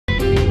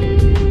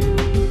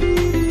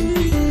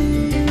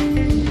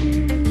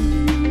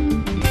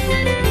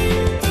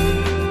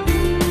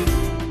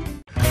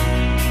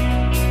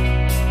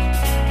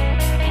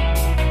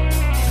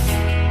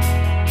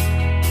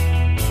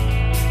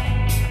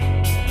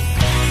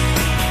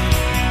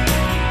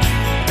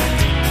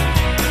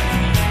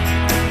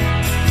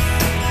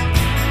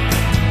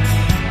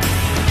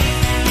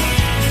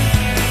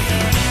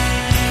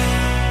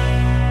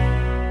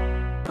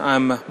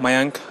I'm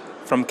Mayank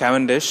from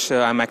Cavendish.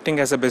 I'm acting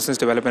as a business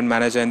development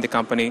manager in the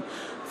company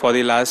for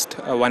the last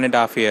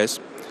 1.5 years.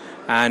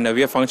 And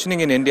we are functioning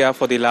in India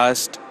for the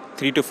last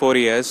 3 to 4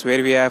 years,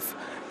 where we have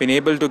been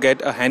able to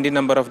get a handy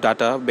number of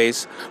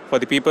database for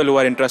the people who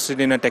are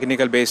interested in a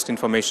technical based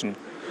information.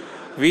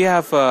 We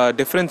have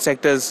different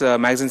sectors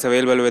magazines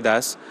available with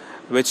us,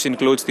 which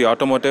includes the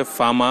automotive,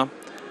 pharma.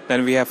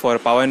 Then we have for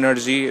power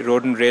energy,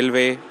 road and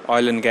railway,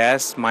 oil and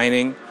gas,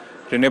 mining,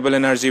 renewable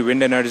energy,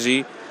 wind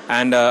energy,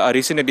 and a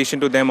recent addition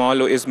to them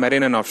all is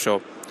Marine and Offshore,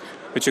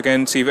 which you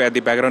can see at the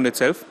background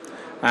itself.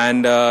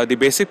 And the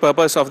basic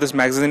purpose of this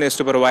magazine is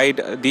to provide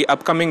the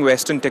upcoming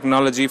Western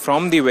technology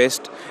from the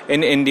West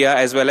in India,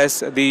 as well as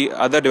the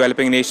other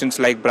developing nations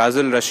like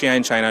Brazil, Russia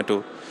and China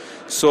too.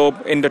 So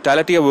in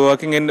totality, we're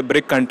working in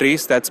BRIC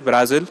countries, that's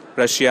Brazil,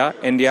 Russia,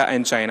 India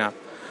and China.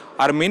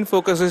 Our main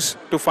focus is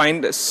to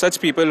find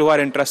such people who are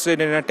interested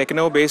in a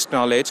techno-based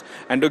knowledge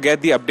and to get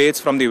the updates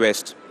from the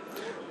West.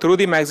 Through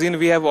the magazine,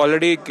 we have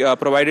already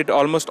provided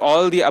almost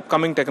all the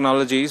upcoming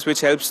technologies,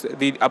 which helps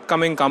the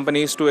upcoming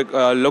companies to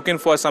look in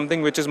for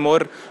something which is more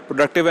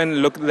productive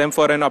and look them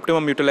for an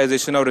optimum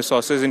utilization of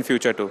resources in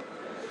future too.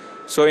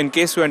 So in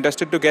case you're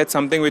interested to get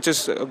something which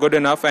is good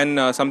enough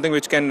and something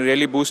which can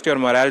really boost your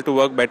morale to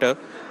work better,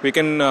 we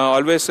can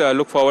always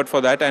look forward for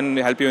that and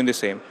help you in the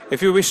same.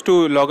 If you wish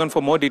to log on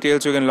for more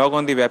details, you can log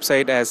on the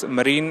website as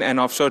Marine and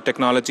Offshore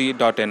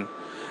Technology.in.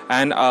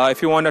 And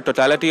if you want a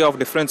totality of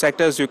different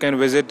sectors, you can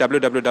visit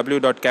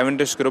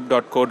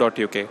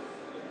www.cavendishgroup.co.uk.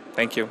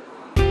 Thank you.